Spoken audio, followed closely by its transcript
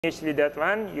finished with that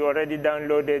one. You already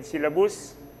downloaded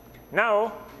syllabus.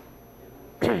 Now,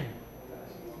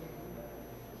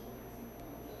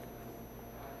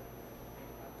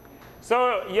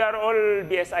 so you are all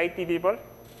BSIT people?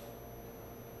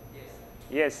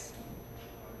 Yes. Yes.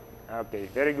 Okay,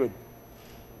 very good.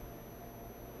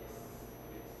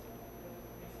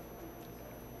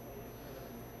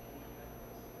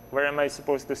 Where am I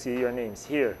supposed to see your names?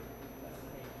 Here.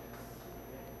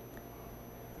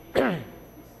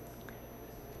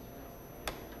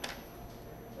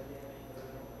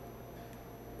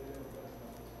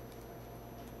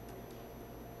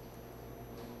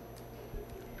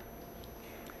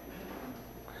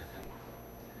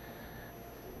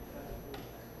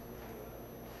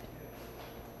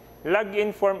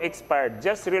 Login form expired.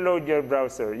 Just reload your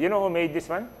browser. You know who made this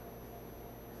one?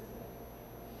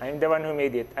 I'm the one who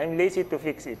made it. I'm lazy to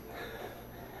fix it.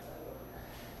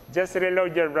 Just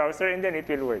reload your browser and then it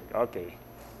will work. Okay.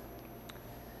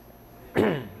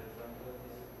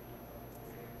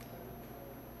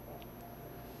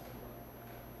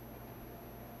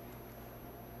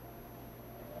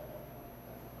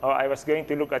 Oh, I was going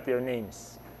to look at your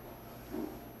names.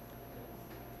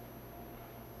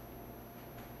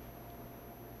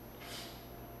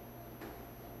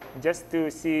 Just to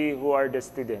see who are the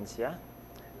students, yeah?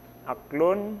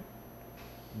 Aklon,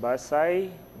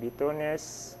 Basay,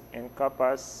 Bitones, and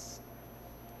Capas,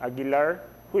 Aguilar.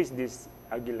 Who is this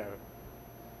Aguilar?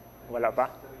 Wala pa?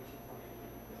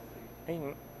 Ay,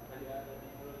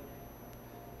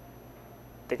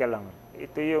 teka lang.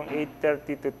 Ito yung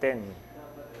 8:30 to 10.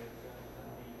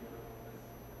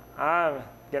 Ah,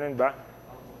 ganun ba?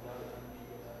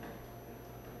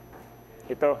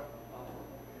 Ito.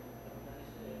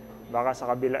 Baka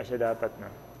sa kabila siya dapat na.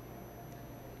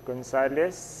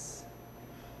 Gonzales.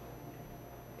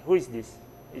 Who is this?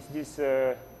 Is this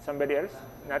somebody else?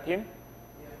 Not him?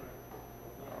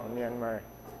 Oh, Myanmar.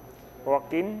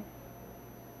 Joaquin.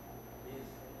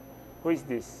 Who is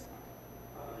this?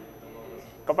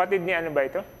 Kapatid ni ano ba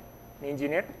ito? Ni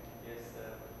engineer? Yes,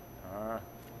 sir. Ah.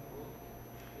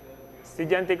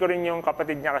 Estudyante ko rin yung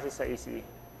kapatid niya kasi sa ECE.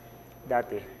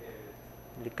 Dati.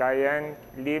 Likayan,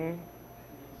 Lim,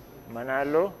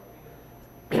 Manalo,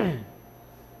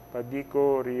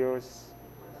 Pabico, Rios.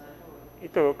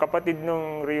 Ito, kapatid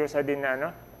nung Rios din na ano?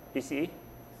 ECE.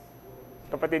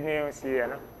 Kapatid niya yung si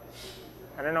ano?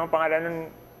 Ano nang pangalan nun?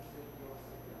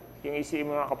 Yung ECE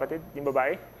mga kapatid? Yung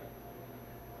babae?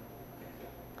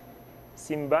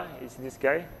 Simba is this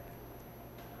guy.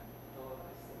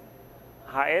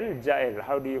 Jael? Jael.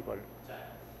 How do you call it?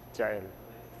 Jael.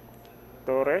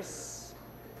 Torres.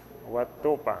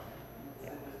 Watopa.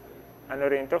 Ano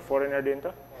rin to? Foreigner din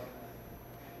to?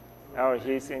 Oh,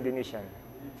 he's Indonesian.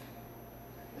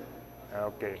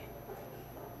 Okay.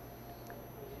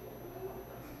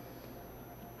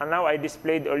 And now I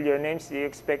displayed all your names. You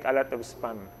expect a lot of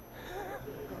spam.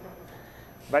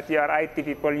 But you are IT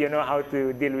people, you know how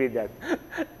to deal with that.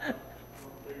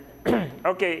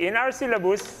 Okay, in our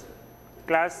syllabus,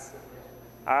 class,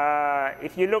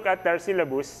 if you look at our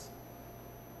syllabus,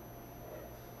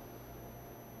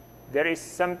 there is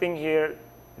something here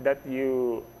that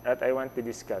I want to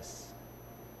discuss.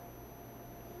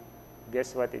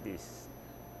 Guess what it is?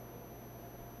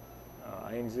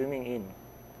 I am zooming in.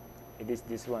 It is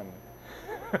this one.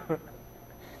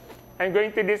 I'm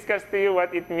going to discuss to you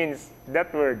what it means,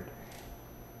 that word.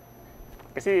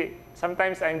 Kasi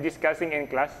sometimes I'm discussing in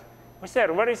class, oh,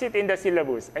 sir, where is it in the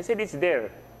syllabus? I said, it's there.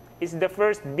 It's the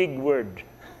first big word,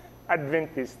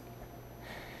 Adventist.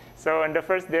 So on the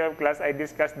first day of class, I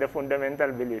discussed the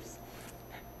fundamental beliefs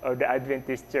of the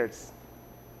Adventist church,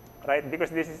 right? Because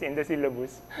this is in the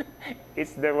syllabus.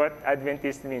 It's what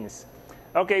Adventist means.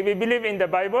 Okay, we believe in the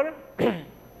Bible,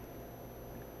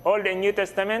 Old and New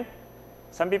Testament.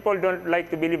 Some people don't like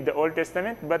to believe the Old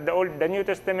Testament, but the New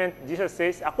Testament, Jesus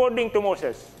says, according to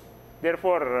Moses.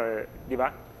 Therefore, di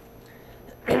ba?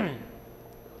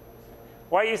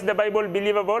 Why is the Bible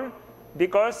believable?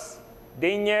 Because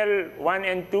Daniel 1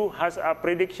 and 2 has a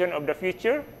prediction of the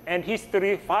future, and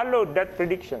history followed that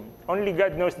prediction. Only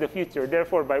God knows the future,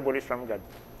 therefore Bible is from God.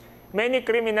 Many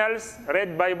criminals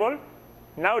read Bible,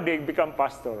 now they become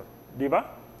pastor. Di ba?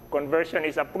 Conversion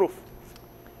is a proof.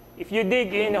 If you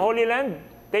dig in Holy Land,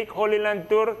 take Holy Land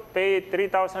tour, pay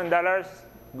 $3,000,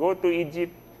 go to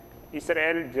Egypt,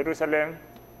 Israel, Jerusalem,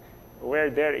 where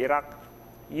there, Iraq.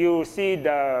 You see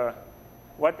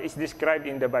what is described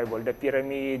in the Bible, the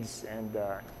pyramids and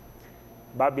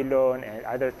Babylon and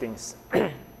other things.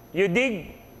 You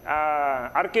dig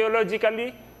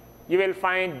archaeologically, you will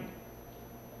find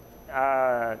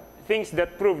things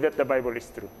that prove that the Bible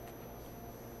is true.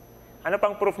 Ano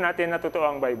pang proof natin na totoo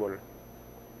ang Bible?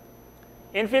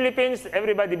 In Philippines,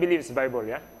 everybody believes Bible,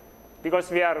 yeah? Because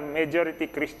we are majority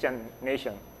Christian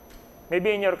nation.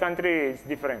 Maybe in your country, it's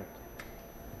different.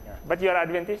 Yeah. But you are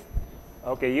Adventist?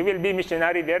 Okay, you will be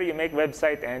missionary there, you make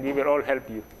website, and we will all help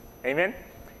you. Amen?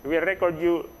 We will record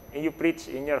you, and you preach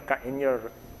in your...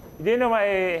 Do you know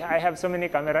why I have so many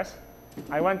cameras?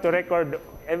 I want to record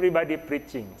everybody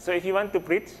preaching. So if you want to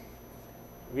preach,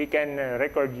 we can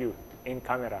record you in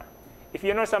camera. If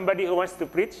you know somebody who wants to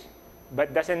preach,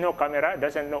 but doesn't know camera,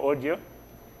 doesn't know audio,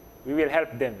 we will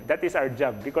help them. That is our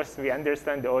job, because we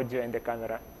understand the audio and the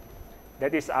camera.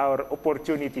 That is our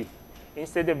opportunity.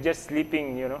 Instead of just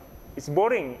sleeping, you know. It's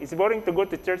boring. It's boring to go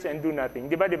to church and do nothing.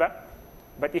 Diba, diba?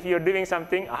 But if you're doing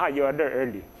something, aha, you are there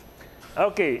early.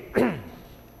 Okay.